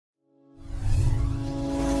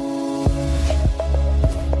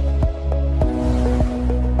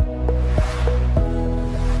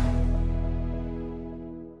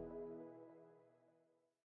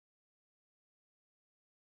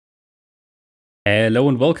Hello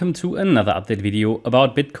and welcome to another update video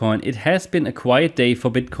about Bitcoin. It has been a quiet day for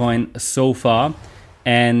Bitcoin so far,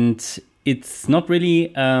 and it's not really,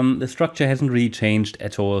 the structure hasn't really changed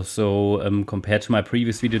at all. So compared to my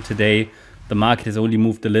previous video today, the market has only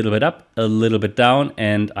moved a little bit up, a little bit down,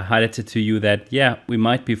 and I highlighted to you that, yeah, we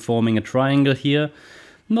might be forming a triangle here.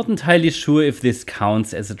 Not entirely sure if this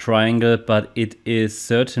counts as a triangle, but it is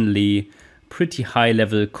certainly pretty high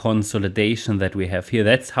level consolidation that we have here.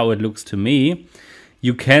 That's how it looks to me.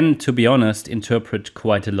 You can, to be honest, interpret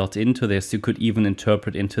quite a lot into this. You could even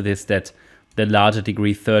interpret into this that the larger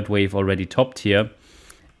degree third wave already topped here,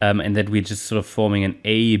 and that we're just sort of forming an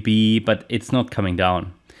A, B, but it's not coming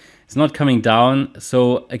down. It's not coming down.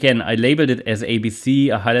 So again, I labeled it as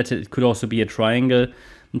ABC. I highlighted it could also be a triangle.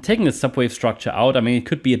 I'm taking the subwave structure out. I mean, it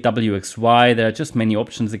could be a WXY. There are just many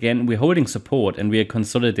options. Again, we're holding support and we are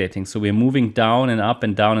consolidating. So we're moving down and up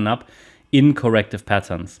and down and up in corrective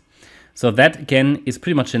patterns. So that, again, is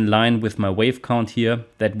pretty much in line with my wave count here.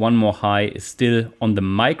 That one more high is still on the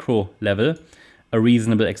micro level, a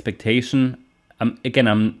reasonable expectation. Again,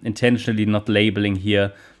 I'm intentionally not labeling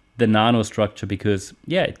here the nano structure because,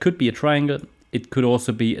 yeah, it could be a triangle. It could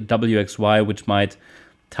also be a WXY, which might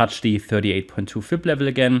touch the 38.2 fib level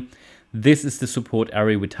again. This is the support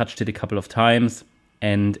area. We touched it a couple of times.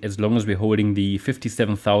 And as long as we're holding the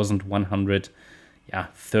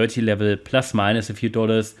 57,130 level, plus minus a few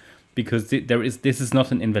dollars, because this is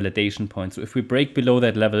not an invalidation point. So if we break below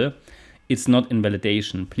that level, it's not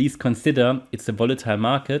invalidation. Please consider it's a volatile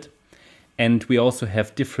market. And we also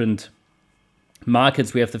have different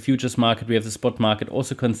markets. We have the futures market, we have the spot market.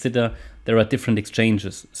 Also consider there are different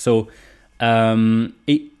exchanges. So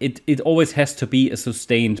it always has to be a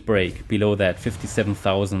sustained break below that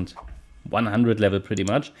 57,100 level pretty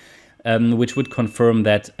much, which would confirm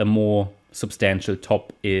that a more substantial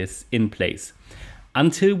top is in place.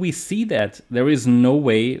 Until we see that, there is no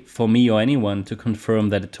way for me or anyone to confirm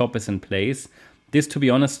that a top is in place. This, to be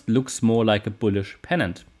honest, looks more like a bullish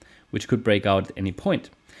pennant, which could break out at any point.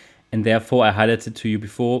 And therefore, I highlighted to you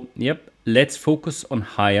before, yep, let's focus on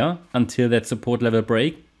higher until that support level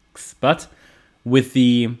breaks. But with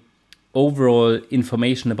the overall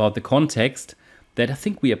information about the context, that I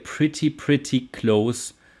think we are pretty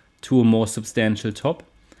close to a more substantial top.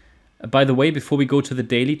 By the way, before we go to the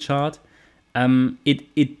daily chart,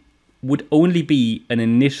 it would only be an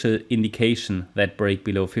initial indication that break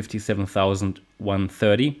below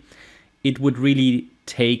 57,130. It would really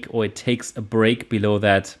take, or it takes a break below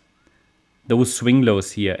that, those swing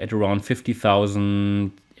lows here at around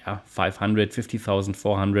 50,500,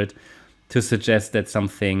 50,400 to suggest that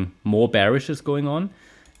something more bearish is going on.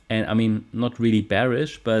 And I mean, not really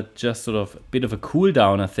bearish, but just sort of a bit of a cool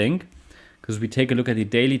down, I think, because we take a look at the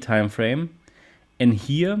daily time frame. And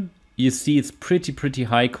here you see it's pretty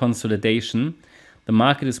high consolidation. The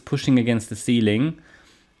market is pushing against the ceiling.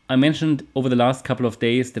 I mentioned over the last couple of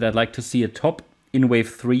days that I'd like to see a top in wave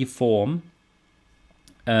 3 form.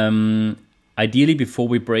 Ideally before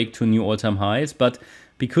we break to new all-time highs, but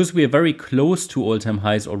because we are very close to all-time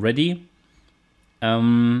highs already,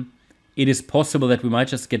 it is possible that we might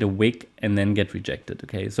just get a wick and then get rejected.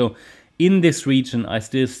 Okay, so in this region, I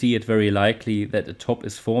still see it very likely that a top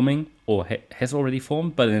is forming or has already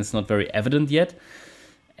formed, but it's not very evident yet.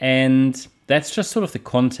 And that's just sort of the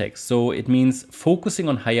context. So it means focusing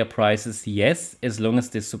on higher prices, yes, as long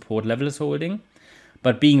as this support level is holding,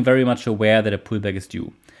 but being very much aware that a pullback is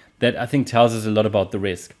due. That I think tells us a lot about the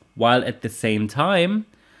risk. While at the same time,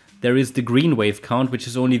 there is the green wave count, which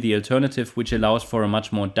is only the alternative, which allows for a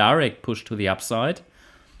much more direct push to the upside.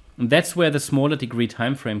 And that's where the smaller degree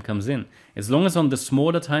time frame comes in. As long as on the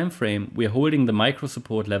smaller time frame we're holding the micro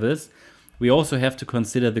support levels, we also have to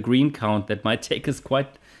consider the green count that might take us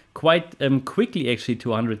quite quickly actually to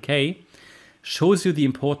 100K. Shows you the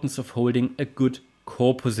importance of holding a good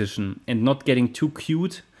core position and not getting too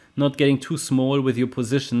cute, not getting too small with your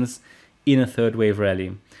positions in a third wave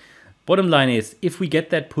rally. Bottom line is, if we get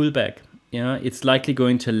that pullback, it's likely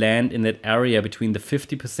going to land in that area between the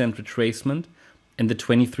 50% retracement and the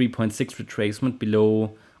 23.6 retracement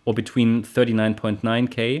below, or between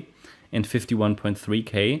 39.9K and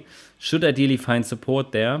 51.3K. Should ideally find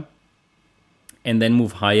support there and then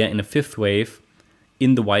move higher in a fifth wave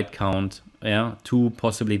in the white count, to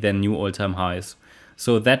possibly then new all-time highs.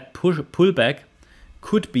 So that pullback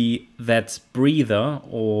could be that breather,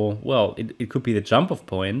 or, well, it could be the jump-off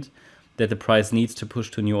point that the price needs to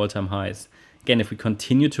push to new all-time highs. Again, if we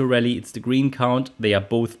continue to rally, it's the green count. They are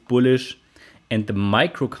both bullish, and the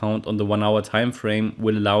micro count on the 1 hour time frame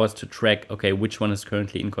will allow us to track, okay, which one is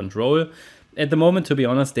currently in control. At the moment, to be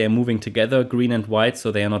honest, they are moving together, green and white,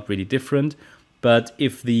 so they are not really different. But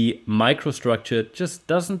if the microstructure just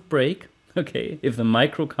doesn't break, okay, if the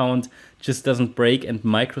micro count just doesn't break and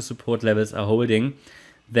micro support levels are holding,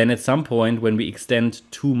 then at some point when we extend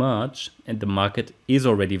too much and the market is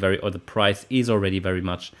already the price is already very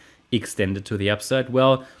much extended to the upside,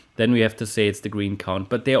 well, then we have to say it's the green count.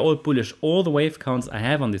 But they're all bullish. All the wave counts I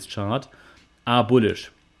have on this chart are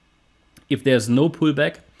bullish. If there's no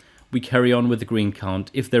pullback, we carry on with the green count.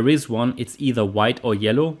 If there is one, it's either white or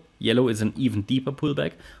yellow. Yellow is an even deeper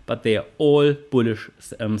pullback, but they are all bullish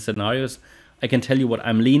scenarios. I can tell you what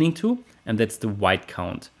I'm leaning to, and that's the white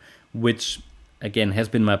count, which again has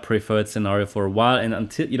been my preferred scenario for a while. And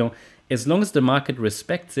until, as long as the market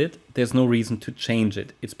respects it, there's no reason to change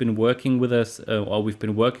it. It's been working with us, or we've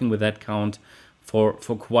been working with that count for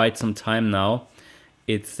quite some time now.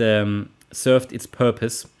 It's served its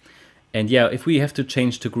purpose. And yeah, if we have to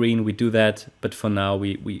change to green, we do that. But for now,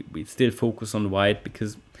 we still focus on white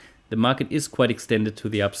because the market is quite extended to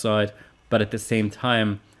the upside. But at the same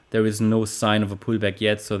time, there is no sign of a pullback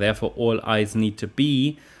yet. So therefore, all eyes need to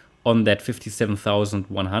be on that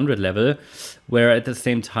 57,100 level, where at the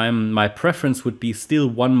same time, my preference would be still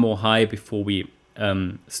one more high before we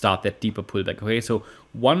start that deeper pullback. Okay, so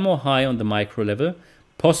one more high on the micro level,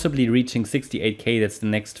 possibly reaching 68K, that's the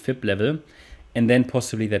next fib level, and then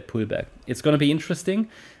possibly that pullback. It's going to be interesting.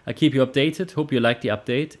 I'll keep you updated. Hope you liked the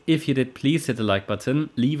update. If you did, please hit the like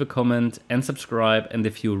button, leave a comment and subscribe. And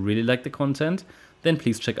if you really like the content, then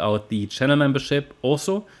please check out the channel membership.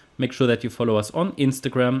 Also, make sure that you follow us on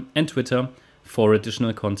Instagram and Twitter for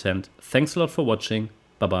additional content. Thanks a lot for watching.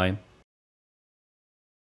 Bye-bye.